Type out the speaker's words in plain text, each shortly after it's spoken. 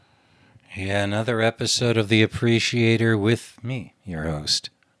Yeah, another episode of The Appreciator with me, your host,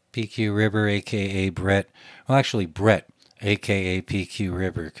 PQ Ribber, aka Brett. Well, actually, Brett, aka PQ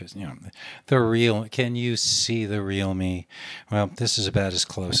Ribber, because, the real, can you see the real me? Well, this is about as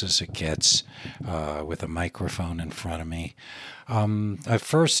close as it gets with a microphone in front of me.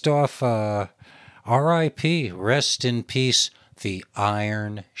 First off, RIP, rest in peace, the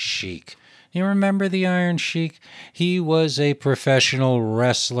Iron Sheik. You remember the Iron Sheik? He was a professional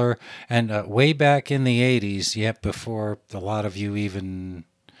wrestler, and way back in the 80s, yet before a lot of you even.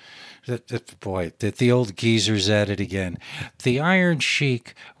 Boy, the old geezer's at it again. The Iron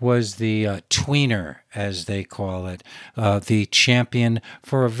Sheik was the tweener, as they call it, the champion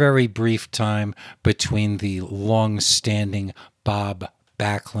for a very brief time between the long-standing Bob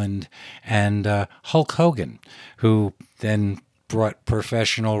Backlund and Hulk Hogan, who then brought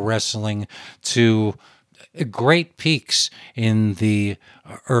professional wrestling to great peaks in the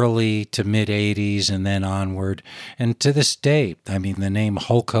early to mid 80s and then onward. And to this day, I mean, the name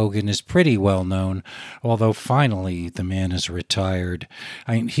Hulk Hogan is pretty well known, although finally the man is retired.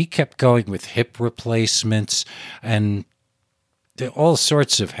 I mean, he kept going with hip replacements and all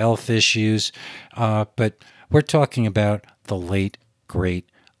sorts of health issues, but we're talking about the late, great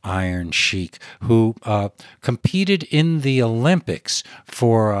Iron Sheik, who competed in the Olympics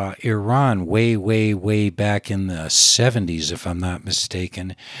for Iran way back in the 70s, if I'm not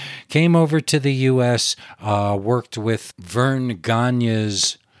mistaken. Came over to the U.S., worked with Vern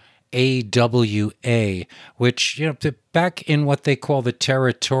Gagne's AWA, which, back in what they call the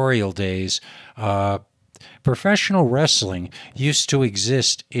territorial days, professional wrestling used to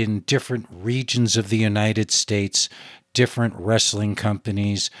exist in different regions of the United States, different wrestling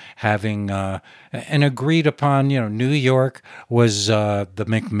companies having and agreed upon. New York was the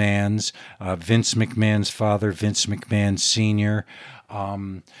McMahons, Vince McMahon's father, Vince McMahon Sr.,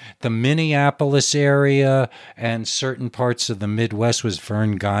 the Minneapolis area and certain parts of the Midwest was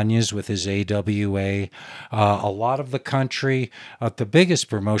Vern Gagne's with his AWA. A lot of the country, the biggest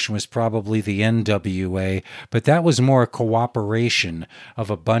promotion was probably the NWA, but that was more a cooperation of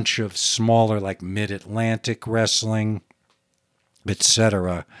a bunch of smaller, like Mid-Atlantic wrestling,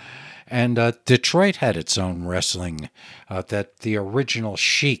 etc. And Detroit had its own wrestling, that the original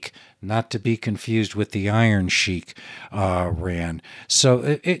Sheik, not to be confused with the Iron Sheik, ran.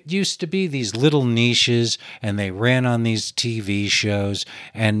 So it used to be these little niches, and they ran on these TV shows,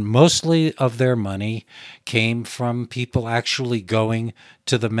 and mostly of their money came from people actually going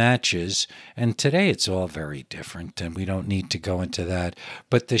to the matches. And today it's all very different, and we don't need to go into that.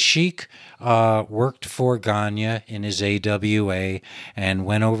 But the Sheik worked for Gagne in his AWA and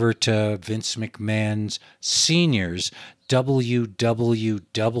went over to Vince McMahon's Senior's WWWF,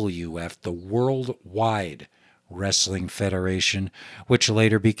 the Worldwide Wrestling Federation, which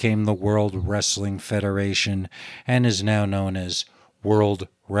later became the World Wrestling Federation and is now known as World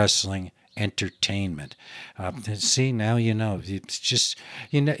Wrestling Entertainment. See, now you know. It's just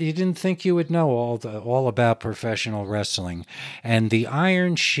you didn't think you would know all about professional wrestling. And the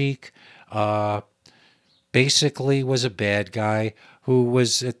Iron Sheik basically was a bad guy who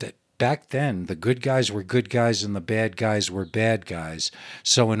was at the back then, the good guys were good guys and the bad guys were bad guys.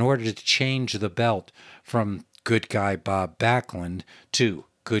 So in order to change the belt from good guy Bob Backlund to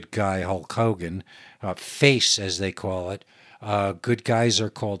good guy Hulk Hogan, face as they call it, good guys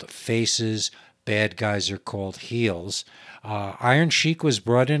are called faces, bad guys are called heels. Iron Sheik was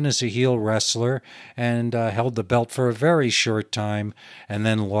brought in as a heel wrestler and held the belt for a very short time and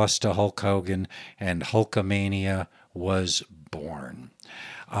then lost to Hulk Hogan, and Hulkamania was born.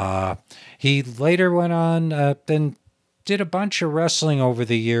 He later went on and did a bunch of wrestling over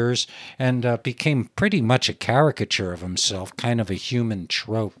the years and became pretty much a caricature of himself, kind of a human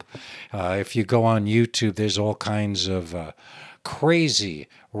trope. If you go on YouTube, there's all kinds of crazy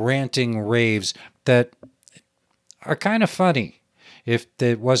ranting raves that are kind of funny. If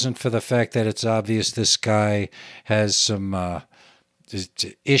it wasn't for the fact that it's obvious this guy has some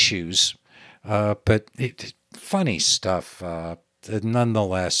issues, but funny stuff.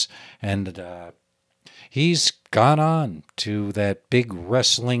 Nonetheless, and he's gone on to that big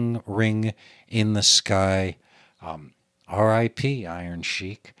wrestling ring in the sky. R.I.P. Iron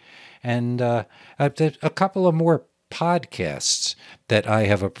Sheik. And a couple of more podcasts that I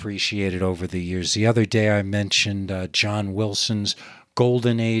have appreciated over the years. The other day I mentioned John Wilson's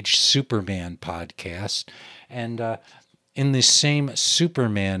Golden Age Superman podcast, and in the same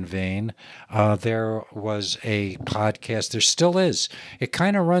Superman vein, there was a podcast. There still is. It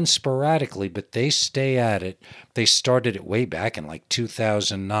kind of runs sporadically, but they stay at it. They started it way back in like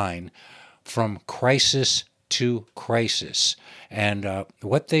 2009, From Crisis to Crisis. And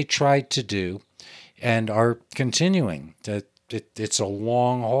what they tried to do and are continuing to it's a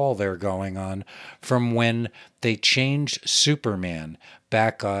long haul they're going on from when they changed Superman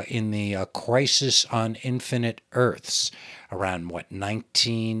back in the Crisis on Infinite Earths around what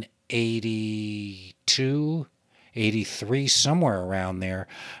 1982, 83, somewhere around there.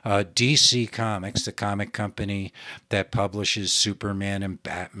 DC Comics, the comic company that publishes Superman and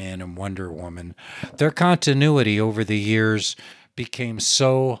Batman and Wonder Woman, their continuity over the years became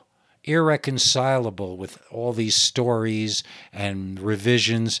so irreconcilable with all these stories and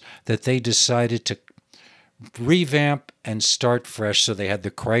revisions that they decided to revamp and start fresh. So they had the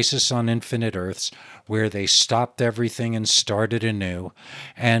Crisis on Infinite Earths, where they stopped everything and started anew.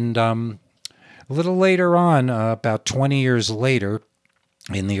 And a little later on, about 20 years later,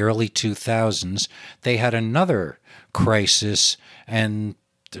 in the early 2000s, they had another crisis. And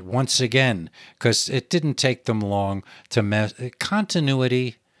once again, because it didn't take them long to mess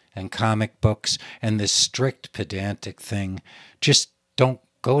continuity and comic books and this strict pedantic thing just don't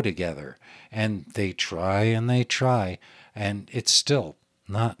go together. And they try and they try, and it's still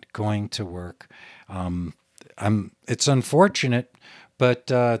not going to work. It's unfortunate, but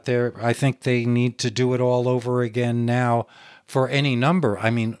I think they need to do it all over again now for any number. I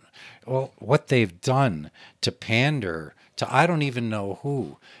mean, well, what they've done to pander to I don't even know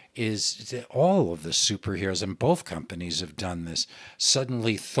who is all of the superheroes, and both companies have done this.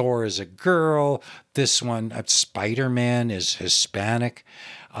 Suddenly Thor is a girl. This one, Spider-Man, is Hispanic.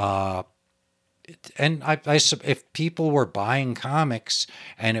 And if people were buying comics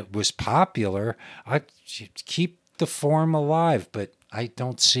and it was popular, I'd keep the form alive, but I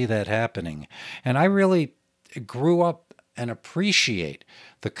don't see that happening. And I really grew up and appreciate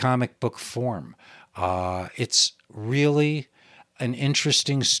the comic book form. It's really an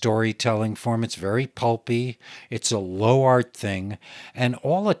interesting storytelling form. It's very pulpy. It's a low art thing. And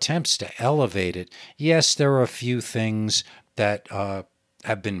all attempts to elevate it, yes, there are a few things that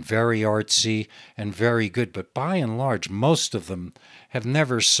have been very artsy and very good, but by and large, most of them have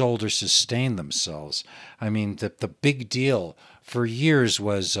never sold or sustained themselves. I mean, the big deal for years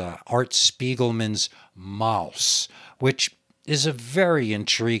was Art Spiegelman's Maus, which is a very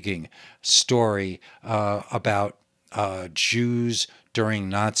intriguing story about Jews during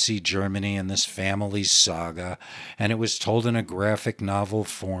Nazi Germany and this family's saga, and it was told in a graphic novel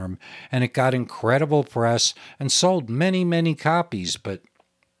form, and it got incredible press and sold many, many copies, but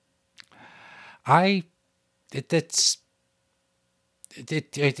it's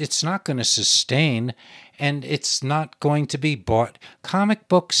not going to sustain, and it's not going to be bought. Comic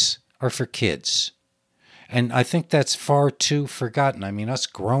books are for kids. And I think that's far too forgotten. I mean, us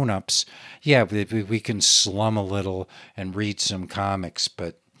grown-ups, yeah, we can slum a little and read some comics.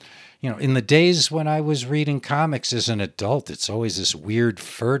 But, in the days when I was reading comics as an adult, it's always this weird,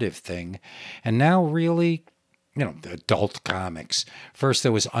 furtive thing. And now really, adult comics. First,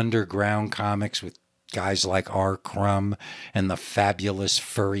 there was underground comics with guys like R. Crumb and the fabulous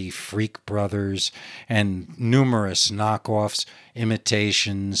Furry Freak Brothers and numerous knockoffs,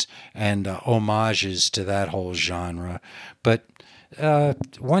 imitations, and homages to that whole genre. But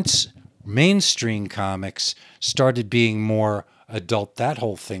once mainstream comics started being more adult, that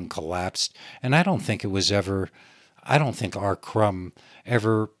whole thing collapsed. And I don't think R. Crumb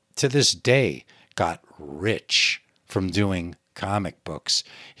ever, to this day, got rich from doing comic books.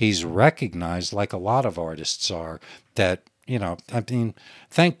 He's recognized, like a lot of artists are, that,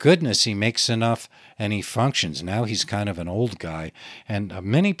 thank goodness he makes enough and he functions. Now he's kind of an old guy. And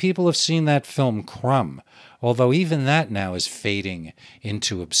many people have seen that film Crumb, although even that now is fading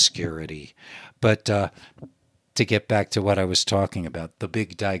into obscurity. But to get back to what I was talking about, the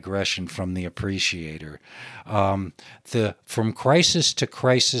big digression from the Appreciator, the From Crisis to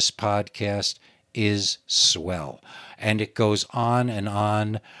Crisis podcast is swell. And it goes on and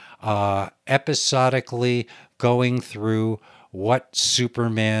on, episodically going through what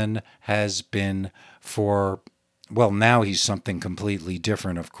Superman has been for, well, now he's something completely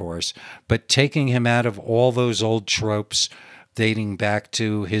different, of course, but taking him out of all those old tropes dating back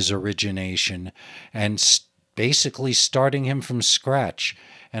to his origination and basically starting him from scratch.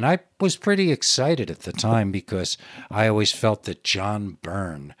 And I was pretty excited at the time because I always felt that John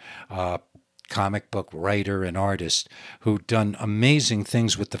Byrne, comic book writer and artist who'd done amazing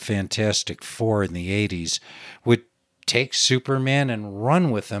things with the Fantastic Four in the 80s, would take Superman and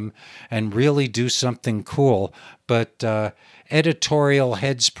run with him and really do something cool. But editorial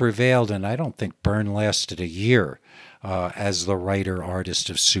heads prevailed, and I don't think Byrne lasted a year as the writer-artist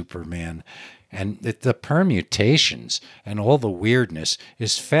of Superman. And the permutations and all the weirdness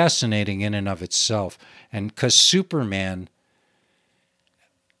is fascinating in and of itself. And because Superman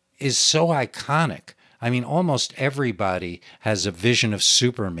is so iconic. I mean, almost everybody has a vision of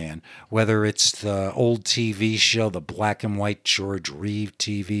Superman, whether it's the old TV show, the black and white George Reeve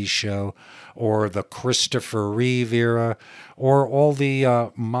TV show, or the Christopher Reeve era, or all the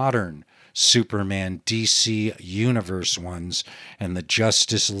modern Superman DC Universe ones and the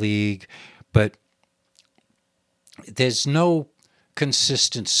Justice League. But there's no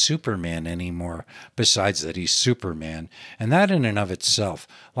consistent Superman anymore, besides that he's Superman. And that in and of itself,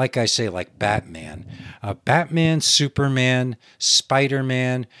 like I say, like Batman, Batman, Superman,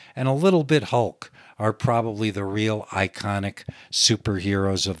 Spider-Man, and a little bit Hulk are probably the real iconic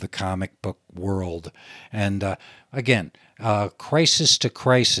superheroes of the comic book world. And again, Crisis to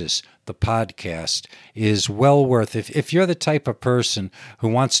Crisis, the podcast, is well worth, if you're the type of person who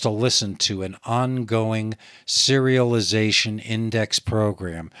wants to listen to an ongoing serialization index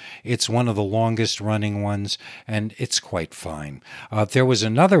program, it's one of the longest running ones, and it's quite fine. There was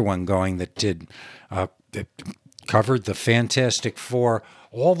another one going that that covered the Fantastic Four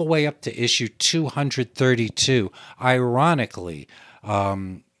all the way up to issue 232, ironically,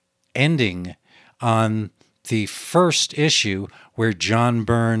 ending on the first issue where John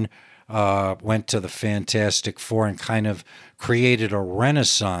Byrne went to the Fantastic Four and kind of created a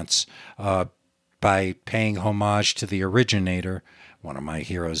renaissance by paying homage to the originator, one of my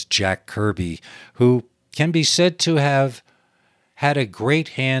heroes, Jack Kirby, who can be said to have had a great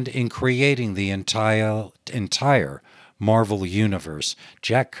hand in creating the entire Marvel Universe.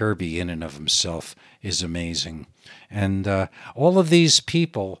 Jack Kirby in and of himself is amazing. And all of these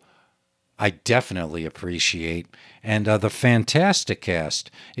people I definitely appreciate. And the Fantastic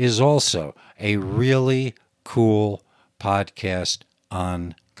Cast is also a really cool podcast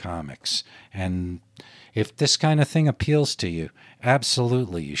on comics. And if this kind of thing appeals to you,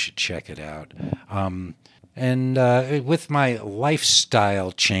 absolutely you should check it out. And with my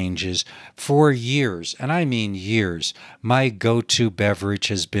lifestyle changes for years, and I mean years, my go-to beverage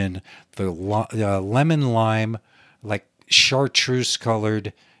has been the lemon lime, like chartreuse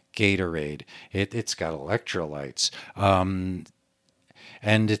colored Gatorade. It's got electrolytes. And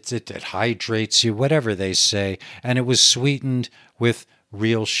it hydrates you, whatever they say. And it was sweetened with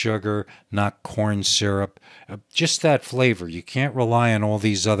real sugar, not corn syrup. Just that flavor. You can't rely on all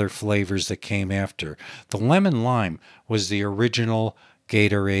these other flavors that came after. The lemon lime was the original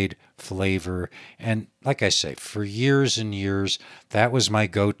Gatorade flavor. And like I say, for years and years, that was my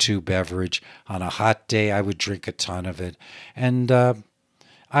go-to beverage. On a hot day, I would drink a ton of it. And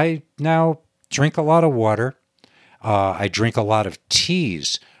I now drink a lot of water. I drink a lot of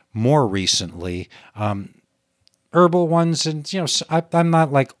teas more recently, herbal ones. And, I'm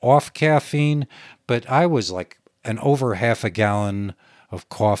not like off caffeine, but I was like an over half a gallon of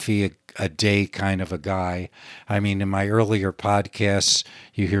coffee a day kind of a guy. I mean, in my earlier podcasts,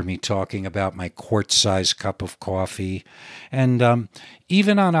 you hear me talking about my quart-sized cup of coffee. And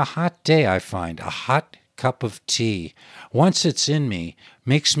even on a hot day, I find a hot cup of tea, once it's in me,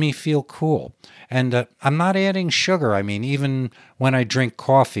 makes me feel cool. And I'm not adding sugar. I mean, even when I drink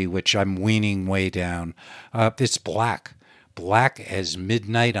coffee, which I'm weaning way down, it's black. Black as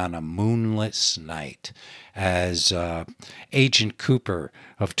midnight on a moonless night, as Agent Cooper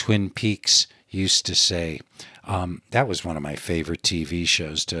of Twin Peaks used to say. That was one of my favorite TV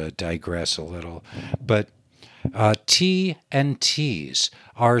shows, to digress a little. But tea and teas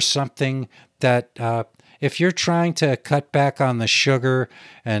are something that if you're trying to cut back on the sugar,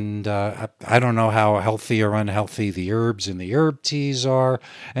 and I don't know how healthy or unhealthy the herbs and the herb teas are,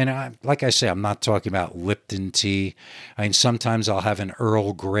 and like I say, I'm not talking about Lipton tea. I mean, sometimes I'll have an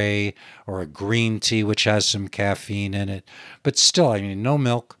Earl Grey or a green tea, which has some caffeine in it. But still, I mean, no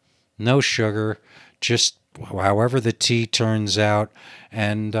milk, no sugar, just however the tea turns out.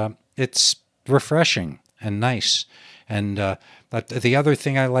 And it's refreshing and nice. And but the other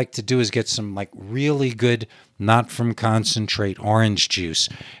thing I like to do is get some like really good, not from concentrate, orange juice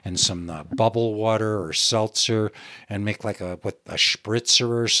and some bubble water or seltzer, and make like a spritzer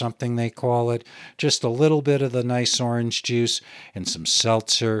or something they call it. Just a little bit of the nice orange juice and some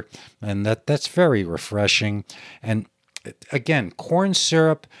seltzer, and that's very refreshing. And again, corn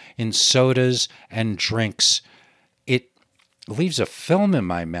syrup in sodas and drinks, it leaves a film in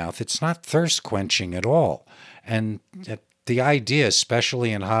my mouth. It's not thirst quenching at all. And the idea,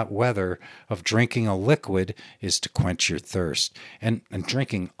 especially in hot weather, of drinking a liquid is to quench your thirst, and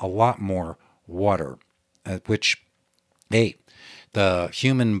drinking a lot more water, which, hey, The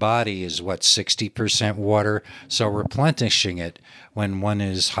human body is, 60% water, so replenishing it when one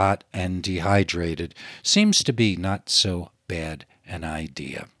is hot and dehydrated seems to be not so bad an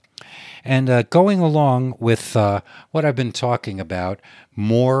idea. And going along with what I've been talking about,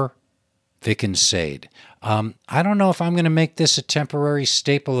 more Vic and Sade. I don't know if I'm going to make this a temporary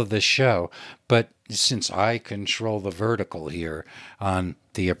staple of the show, but since I control the vertical here on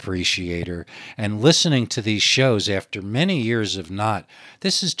the Appreciator and listening to these shows after many years of not,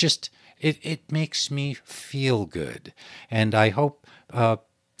 this is just, it makes me feel good. And I hope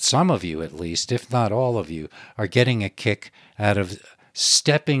some of you, at least, if not all of you, are getting a kick out of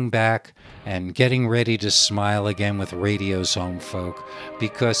stepping back and getting ready to smile again with radio's home folk,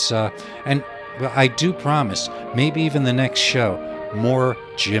 because and I do promise, maybe even the next show, more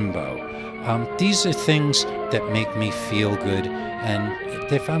Jimbo. These are things that make me feel good,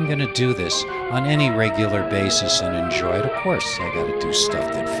 and if I'm going to do this on any regular basis and enjoy it, of course I got to do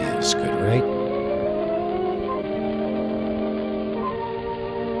stuff that feels good, right?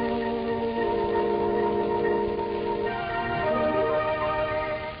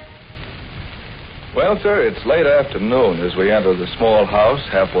 Well, sir, it's late afternoon as we enter the small house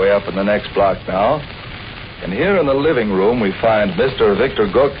halfway up in the next block now. And here in the living room we find Mr. Victor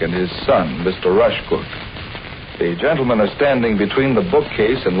Gook and his son, Mr. Rush Gook. The gentlemen are standing between the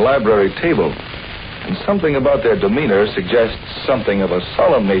bookcase and library table, and something about their demeanor suggests something of a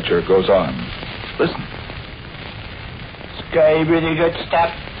solemn nature goes on. Listen. Sky, really good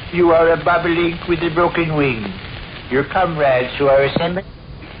stuff. You are a bobolink with a broken wing. Your comrades who are assembled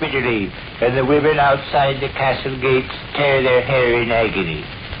bitterly, and the women outside the castle gates tear their hair in agony.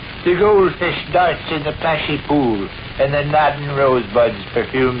 The goldfish darts in the plashy pool, and the nodding rosebuds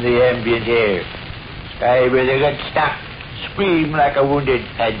perfume the ambient air. Sky with a good stop, scream like a wounded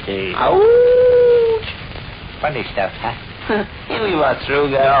panther. Ouch! Funny stuff, huh? Can we walk through,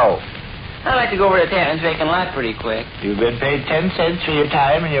 guys? No. I'd like to go over to Tannen's vacant lot pretty quick. You've been paid 10 cents for your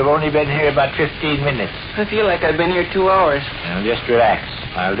time, and you've only been here about 15 minutes. I feel like I've been here 2 hours. Now, just relax.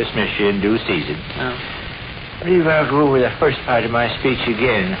 I'll dismiss you in due season. Oh. I really want to go over the first part of my speech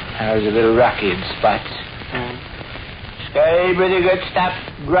again. I was a little rocky in spots. Sky, pretty good stuff,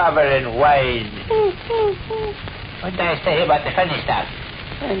 grovel and whine. What did I say about the funny stuff?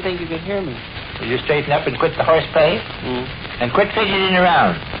 I didn't think you could hear me. Will you straighten up and quit the horseplay? And quit fidgeting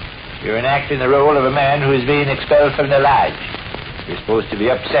around. You're enacting the role of a man who is being expelled from the lodge. You're supposed to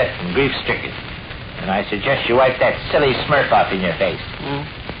be upset and grief-stricken. And I suggest you wipe that silly smirk off in your face.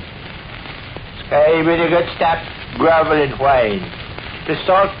 Sky, really good stuff, grovel and whine. The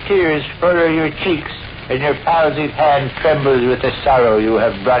salt tears furrow your cheeks, and your palsied hand trembles with the sorrow you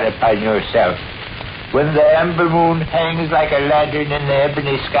have brought upon yourself. When the amber moon hangs like a lantern in the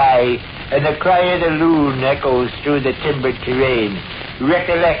ebony sky, and the cry of the loon echoes through the timbered terrain,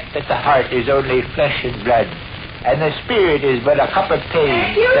 recollect that the heart is only flesh and blood, and the spirit is but a cup of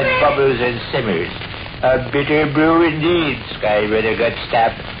pain that bubbles and simmers. A bitter brew indeed, Sky with a good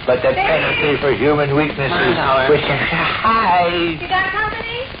step, but the penalty for human weaknesses, which is high. You got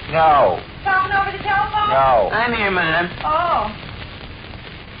company? No. Talking over the telephone? No. I'm here, ma'am. Oh.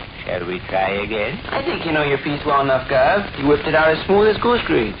 Shall we try again? I think you know your piece well enough, Gov. You whipped it out as smooth as goose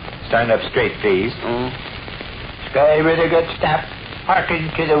grease. Stand up straight, please. Sky with a good step. Hearken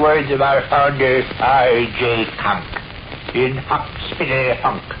to the words of our founder, R.J. Conk. In hoc spite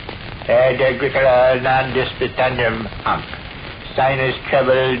hunc, ad agricola non disputandum hunc. Sinus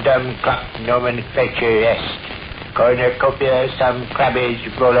treble dum clock nomenclature est. Cornucopia some crabbage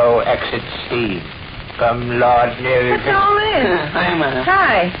volo exit steam. Come Lord near... What's all this? Hi, ma'am.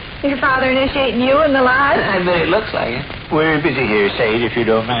 Hi. Your father initiating you in the lodge? I bet it looks like it. We're busy here, Sade, if you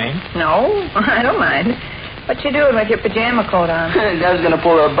don't mind. No, I don't mind. What you doing with your pajama coat on? Gov's gonna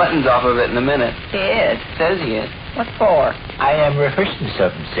pull the buttons off of it in a minute. He is. Says he is. What for? I am rehearsing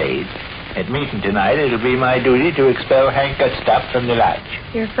something, Sade. At meeting tonight, it'll be my duty to expel Hank Gutstop from the lodge.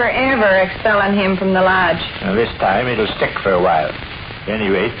 You're forever expelling him from the lodge. Now, this time, it'll stick for a while. At any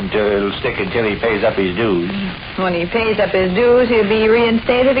rate, it'll stick until he pays up his dues. When he pays up his dues, he'll be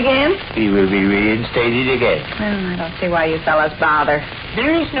reinstated again? He will be reinstated again. Well, I don't see why you fellas bother.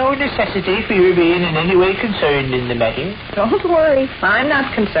 There is no necessity for your being in any way concerned in the matter. Don't worry. I'm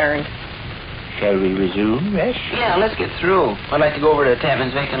not concerned. Shall we resume, Resh? Yeah, let's get through. I'd like to go over to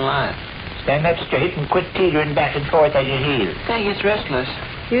Tapman's vacant lot. Stand up straight and quit teetering back and forth at your heels. Guy gets restless.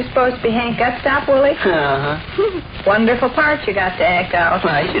 You supposed to be Hank Gutstop, Willie? Wonderful part you got to act out.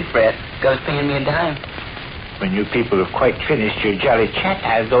 I should fret. Gov's paying me a dime. When you people have quite finished your jolly chat,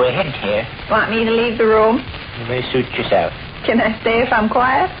 I'll go ahead here. Want me to leave the room? You may suit yourself. Can I stay if I'm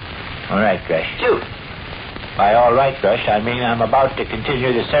quiet? All right, Resh. Shoot. Why, all right, Rush. I'm about to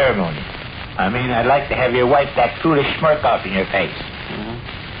continue the ceremony. I'd like to have you wipe that foolish smirk off in your face.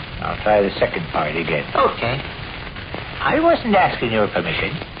 Mm-hmm. I'll try the second part again. Okay. I wasn't asking your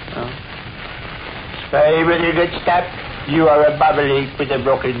permission. Oh. Spy, Brother Goodstep, you are a bobolink with a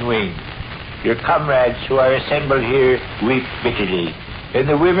broken wing. Your comrades who are assembled here weep bitterly, and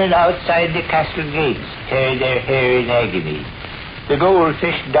the women outside the castle gates tear their hair in agony. The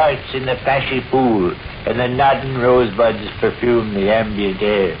goldfish darts in the flashy pool, and the nodding rosebuds perfume the ambient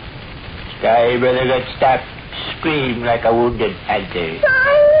air. Sky, Brother Goodstep, scream like a wounded panther.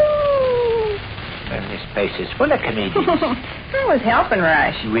 And this place is full of comedians. I was helping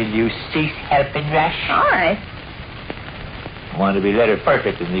Rush. Will you cease helping, Rush? All right. I want to be letter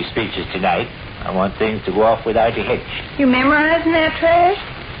perfect in these speeches tonight. I want things to go off without a hitch. You memorizing that trash?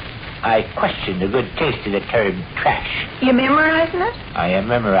 I question the good taste of the term trash. You memorizing it? I am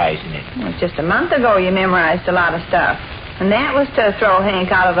memorizing it. Well, just a month ago you memorized a lot of stuff. And that was to throw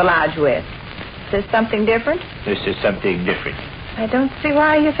Hank out of the lodge with. Is this something different? This is something different. I don't see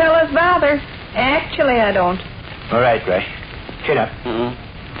why you fellas bother. Actually, I don't. All right, Rush. Chin up.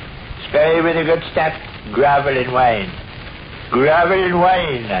 Mm-hmm. Spray with a good step. Gravel and wine. Gravel and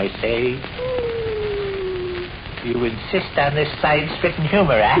wine, I say. You insist on this side-spitting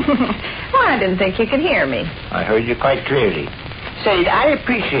humor, eh? Well, I didn't think you could hear me. I heard you quite clearly. Say, I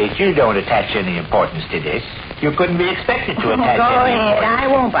appreciate you don't attach any importance to this. You couldn't be expected to attach Go any ahead. importance. I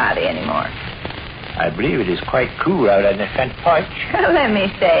won't bother you anymore. I believe it is quite cool out on the front porch. Let me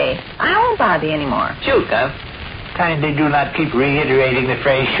say, I won't bother you anymore. Shoot, Gov. Kindly do not keep reiterating the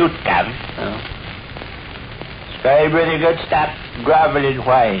phrase shoot, Gov. Oh. Spy, Brother Goodstep, gravel and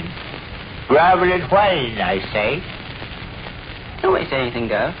wine. Gravel and wine, I say. Nobody say anything,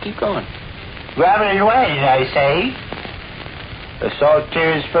 Gov. Keep going. Gravel and wine, I say. The salt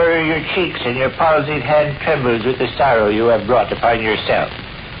tears furrow your cheeks, and your palsied hand trembles with the sorrow you have brought upon yourself.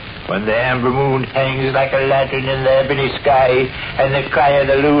 When the amber moon hangs like a lantern in the ebony sky, and the cry of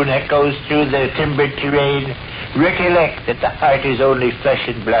the loon echoes through the timbered terrain, recollect that the heart is only flesh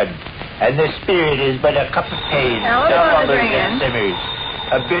and blood, and the spirit is but a cup of pain, Now, what so about the bubbles drinking? and simmers.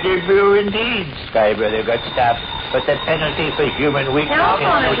 A bitter brew indeed, Sky Brother Goodstep, but the penalty for human weakness Now, is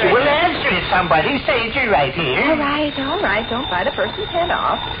what about the drinking? Well, answer it, somebody. Say it right here. All right. Don't bite a person's head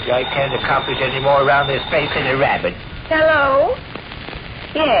off. I can't accomplish any more around this place than a rabbit. Hello?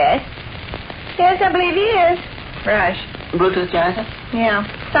 Yes. Yes, I believe he is. Rush. Bluetooth, Jonathan? Yeah.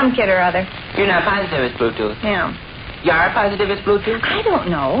 Some kid or other. You're not positive it's Bluetooth. Yeah. You are positive it's Bluetooth? I don't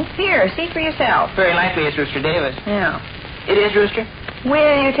know. Here, see for yourself. Very likely it's Rooster Davis. Yeah. It is Rooster?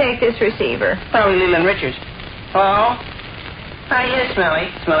 Will you take this receiver? Probably Leland Richards. Hello? Hi, yes, Smelly.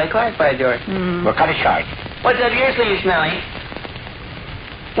 Smelly Clark, by George. Well, cut it short. What's up your sleeve, Smelly?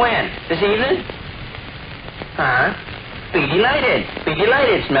 When? This evening? Huh? Be delighted,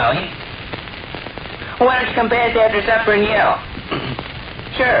 Smelly. Well, why don't you come past after supper and yell?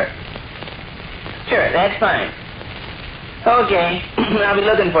 Sure, that's fine. Okay, I'll be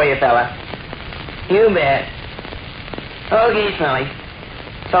looking for you, fella. You bet. Okay, Smelly.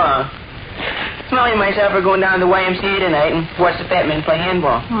 So long. Smelly and myself are going down to the YMCA tonight and watch the fat men play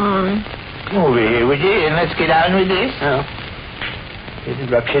handball. Come over here with you, and let's get on with this. Oh.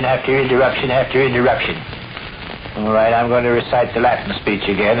 Interruption after interruption after interruption. All right, I'm going to recite the Latin speech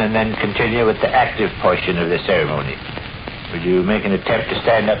again and then continue with the active portion of the ceremony. Would you make an attempt to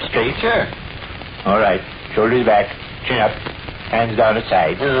stand up straight? Sure. All right, shoulders back, chin up, hands down at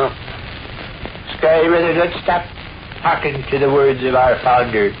side. Oh. Sky Brother Goodstep, hearken to the words of our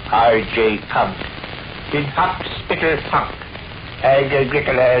founder, R.J. Comte. In hoc spittle hunc, ad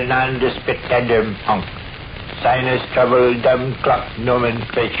agricola non despicandum hunc. Sinus trouble dum clock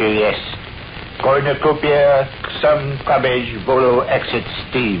nomenclature yes. Cornucopia sum cabbage volo exit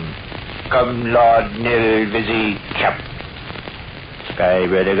steam. Cum laud nil visi chap. Sky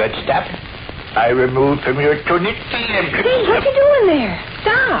Brother Goodstep, I remove from your tunic Hey, what you doing there?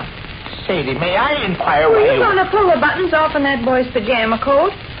 Stop. Sadie, may I inquire Were why you going to pull the buttons off in that boy's pajama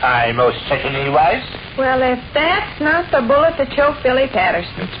coat? I most certainly was. Well, if that's not the bullet that choked Billy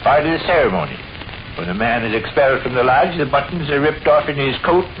Patterson. It's part of the ceremony. When a man is expelled from the lodge, the buttons are ripped off in his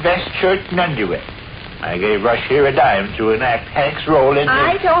coat, vest, shirt, and underwear. I gave Rush here a dime to enact Hank's role in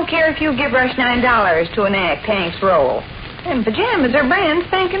I don't care if you give Rush $9 to enact Hank's role. Them pajamas are brand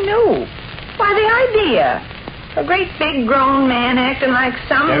spanking new. Why, the idea. A great big grown man acting like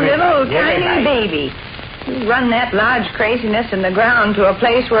some Very little right, very tiny right. baby. You run that lodge craziness in the ground to a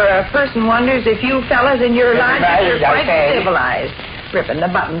place where a person wonders if you fellas in your Very lodge right, are quite okay. civilized. Ripping the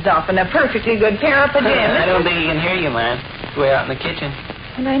buttons off in a perfectly good pair of pajamas. I don't think he can hear you, man. It's way out in the kitchen.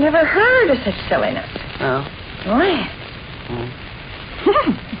 And I never heard of such silliness. Oh. Land.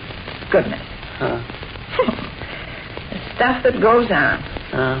 Goodness. The stuff that goes on.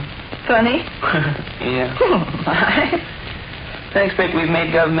 Funny? Yeah. My. I expect we've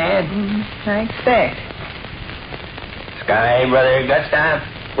made Gov mad. I expect. Sky, brother, gut stop.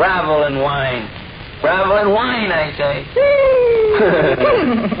 Grovel and whine. Grovel and whine, I say.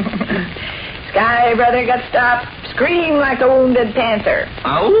 Sky, brother, got stop. Scream like a wounded panther.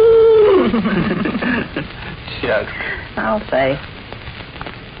 Ow! Shucks. I'll say.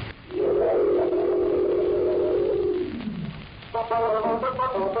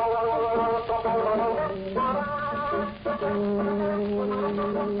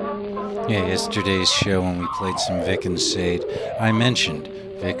 Yeah, yesterday's show when we played some Vic and Sade, I mentioned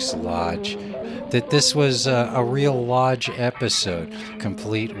Vic's Lodge. That this was a real lodge episode,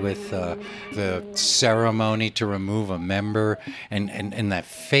 complete with the ceremony to remove a member and that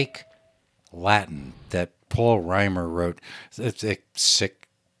fake Latin that Paul Reimer wrote. It's a sick,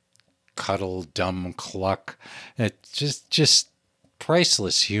 cuddle, dumb cluck. It's just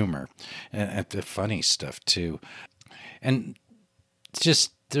priceless humor. And the funny stuff, too. And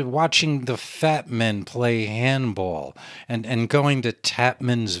just watching the fat men play handball and going to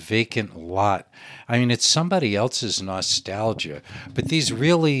Tapman's vacant lot. I mean, it's somebody else's nostalgia, but these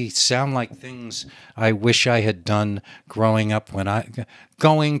really sound like things I wish I had done growing up when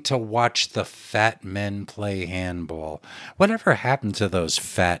going to watch the fat men play handball. Whatever happened to those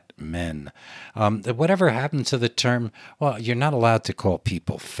fat men? Whatever happened to the term, well, you're not allowed to call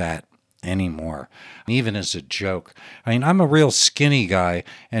people fat anymore, even as a joke. I mean, I'm a real skinny guy,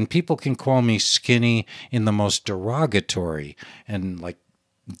 and people can call me skinny in the most derogatory and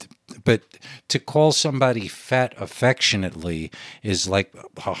but to call somebody fat affectionately is like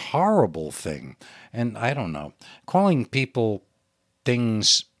a horrible thing. And I don't know, calling people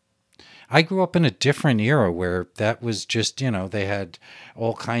things. I grew up in a different era where that was just, they had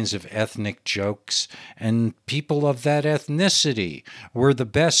all kinds of ethnic jokes, and people of that ethnicity were the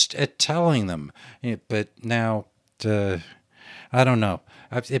best at telling them. But now, I don't know.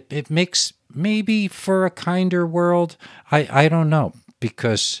 It makes maybe for a kinder world. I don't know,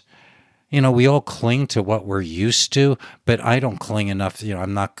 because we all cling to what we're used to, but I don't cling enough.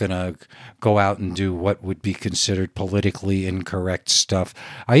 I'm not going to go out and do what would be considered politically incorrect stuff.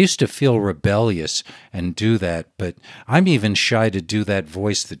 I used to feel rebellious and do that, but I'm even shy to do that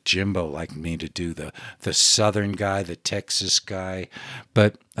voice that Jimbo liked me to do, the Southern guy, the Texas guy.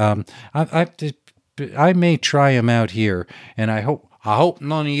 But I may try him out here, and I hope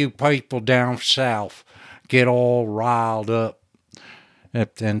none of you people down south get all riled up.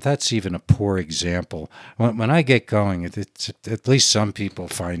 And that's even a poor example. When I get going, it's at least some people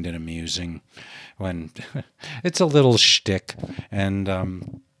find it amusing when it's a little shtick.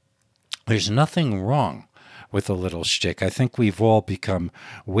 And there's nothing wrong with a little shtick. I think we've all become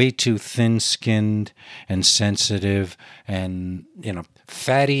way too thin-skinned and sensitive and,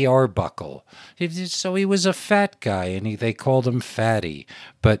 Fatty Arbuckle. So he was a fat guy, and they called him Fatty.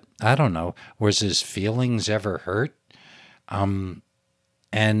 But I don't know, was his feelings ever hurt?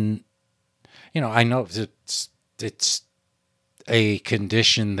 And, I know it's a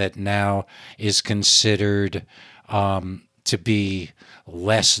condition that now is considered to be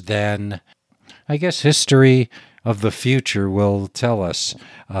less than. I guess history of the future will tell us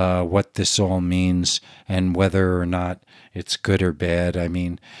what this all means and whether or not it's good or bad. I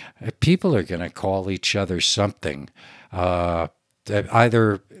mean, people are going to call each other something,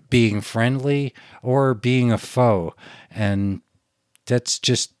 either being friendly or being a foe. And that's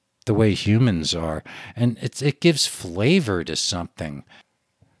just the way humans are. And it gives flavor to something.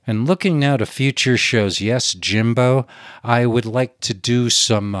 And looking now to future shows, yes, Jimbo, I would like to do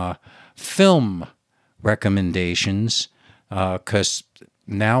some film recommendations, because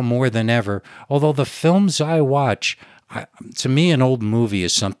now more than ever, although the films I watch, to me, an old movie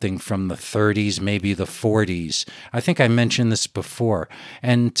is something from the 30s, maybe the 40s. I think I mentioned this before.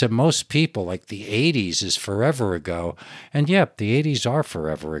 And to most people, like the 80s is forever ago. And yeah, the 80s are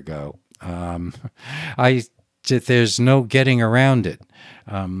forever ago. There's no getting around it.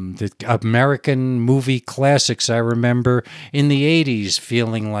 The American movie classics, I remember in the 80s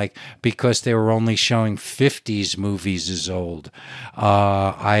feeling like because they were only showing 50s movies as old.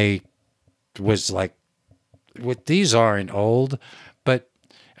 I was like, these aren't old, but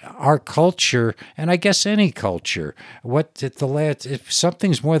our culture, and I guess any culture, if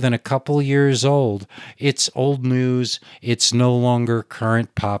something's more than a couple years old, it's old news. It's no longer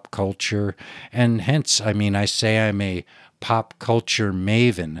current pop culture, and hence, I say I'm a pop culture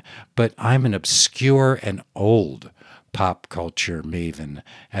maven, but I'm an obscure and old pop culture maven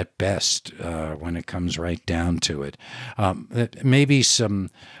at best when it comes right down to it. Maybe some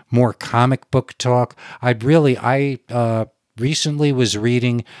more comic book talk. I recently was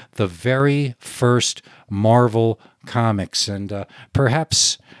reading the very first Marvel comics, and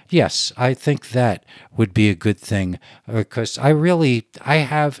perhaps, yes, I think that would be a good thing, because I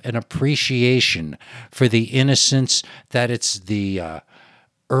have an appreciation for the innocence that it's the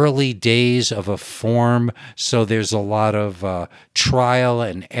early days of a form, so there's a lot of trial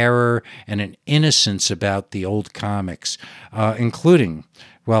and error and an innocence about the old comics, including,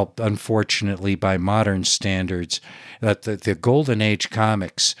 well, unfortunately, by modern standards, that the Golden Age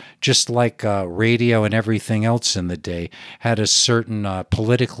comics, just like radio and everything else in the day, had a certain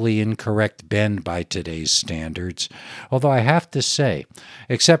politically incorrect bend by today's standards. Although I have to say,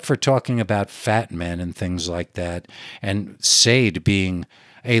 except for talking about fat men and things like that, and Sade being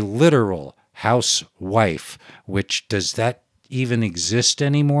a literal housewife, which does that even exist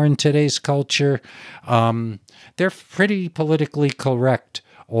anymore in today's culture? They're pretty politically correct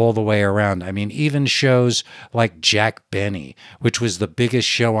all the way around. I mean, even shows like Jack Benny, which was the biggest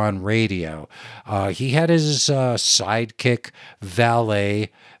show on radio, he had his sidekick,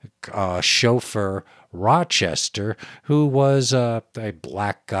 valet, chauffeur, Rochester, who was a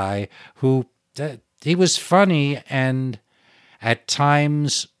black guy who he was funny and at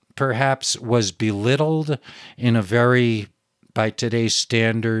times perhaps was belittled in a very, by today's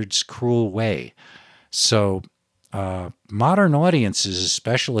standards, cruel way. So modern audiences,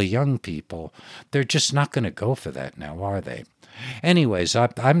 especially young people, they're just not going to go for that now, are they? Anyways,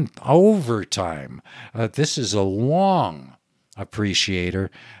 I'm over time. This is a long Appreciator,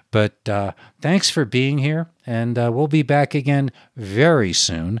 but thanks for being here, and we'll be back again very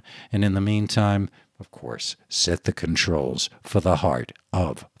soon. And in the meantime, of course, set the controls for the heart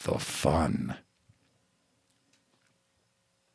of the fun.